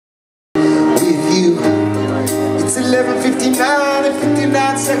11:59 and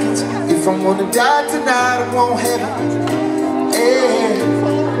 59 seconds. If I'm gonna die tonight, I won't have it. Hey,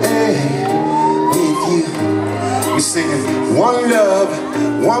 hey, with you. We're singing one love,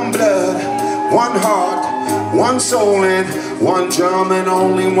 one blood, one heart, one soul and one drum and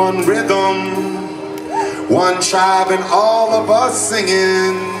only one rhythm. One tribe and all of us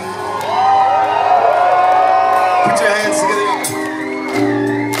singing. Put your hands together.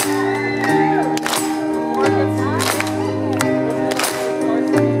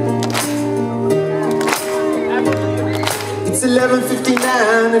 It's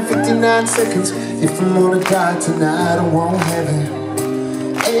 11:59 and 59 seconds. If I'm gonna die tonight, I won't have it.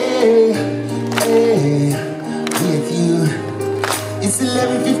 Hey, hey, with you. It's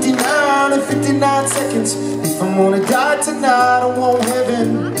 11:59 and 59 seconds. If I'm gonna die tonight, I won't heaven.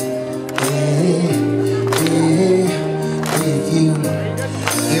 Hey, hey, with you.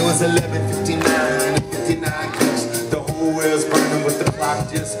 It was 11:59 and 59 clicks. The whole world's burning, but the clock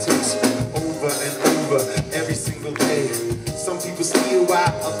just ticks over and over every single day. Some people steal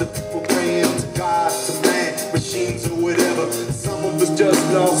while other people praying to God, to man, machines or whatever. Some of us just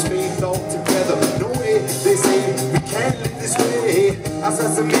lost faith altogether. No way, they say we can't live this way. I saw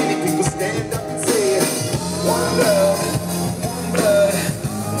so many people stand up and say, one love, one blood,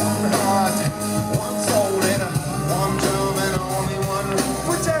 one heart, one soul and one drum and only one.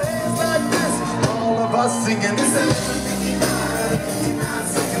 Put your hands like this, all of us singing this. 11:59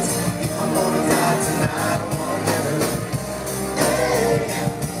 seconds. If I'm gonna die tonight, I won't have it. Hey,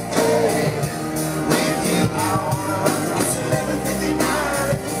 hey, with you, I wanna rock. It's 11:59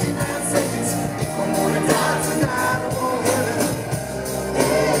 and 59 seconds. If I'm gonna die tonight, I won't have it.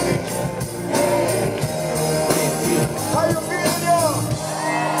 How you feeling, y'all?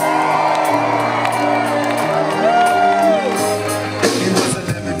 It was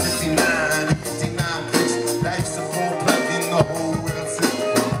 11:59 and 59 clicks. Life's a full plug in the whole world sick.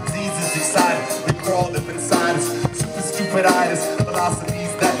 Diseases excited, they crawled up inside us. Super stupiditis,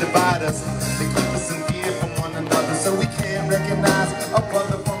 philosophies that divide us. They keep us in fear from one another, so we can't recognize a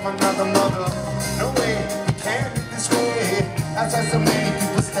brother from another mother. No way, we can't live this way. That's why so many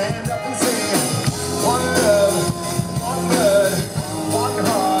people stand up and say, one love, one blood, one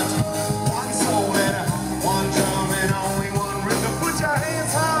heart, one soul and one drum and only one rhythm. Put your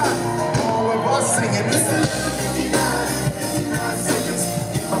hands high, all of us singing. This is 11:59, 59 seconds.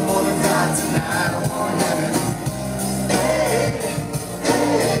 If I'm gonna die tonight, I won't have it. Hey,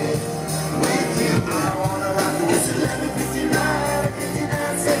 hey, with you, I wanna rock it. It's 11:59,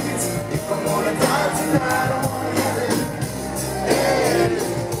 59 seconds. If I'm gonna die tonight, I won't have it. Hey,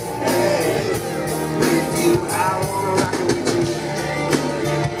 hey, with you, I wanna rock it with you.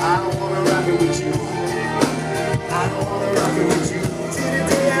 I wanna rock it with you. I wanna rock it with you. Till the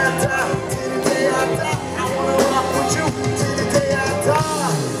day I die, till the day I die. I wanna rock with you till the day I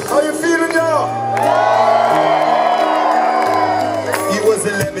die. How you feeling, y'all? It was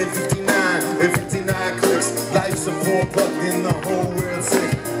 11:59 and 59 clicks. Life's a poor plugged in, the whole world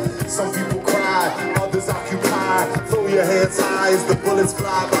sick. Some people cry, others occupy. Throw your hands high as the bullets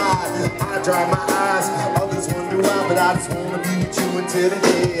fly by. I dry my eyes, others wonder why, but I just wanna be with you until the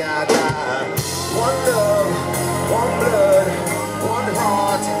day I die. One love, one blood, one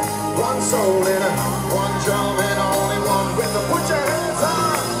heart, one soul and one drum and only one rhythm. Put your hands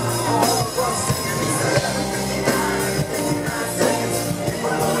high, all of us singing. It's 11:59 and 59 seconds. If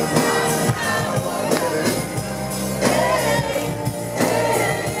I'm gonna die tonight, I won't have it. Hey, hey,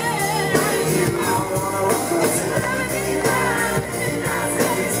 with you, I wanna rock it. It's 11:59 and 59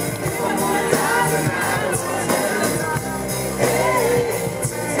 seconds. If I'm gonna die tonight, I won't have it. Hey,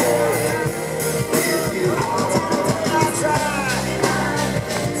 hey, with you, I wanna try.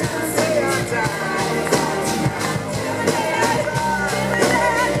 Say I die.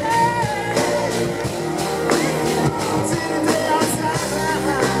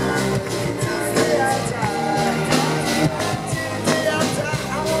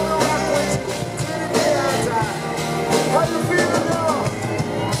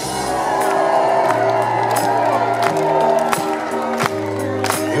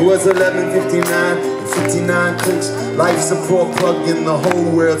 It was 11:59, 59 clicks. Life's a poor plug in the whole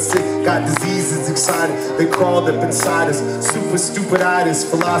world sick. Got diseases excited, they crawled up inside us. Super stupiditis,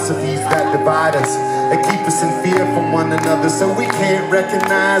 philosophies that divide us. They keep us in fear from one another, so we can't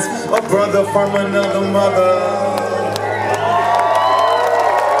recognize a brother from another mother.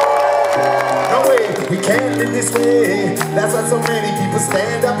 No way, we can't live this way. That's why so many people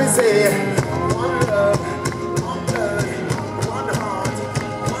stand up and say,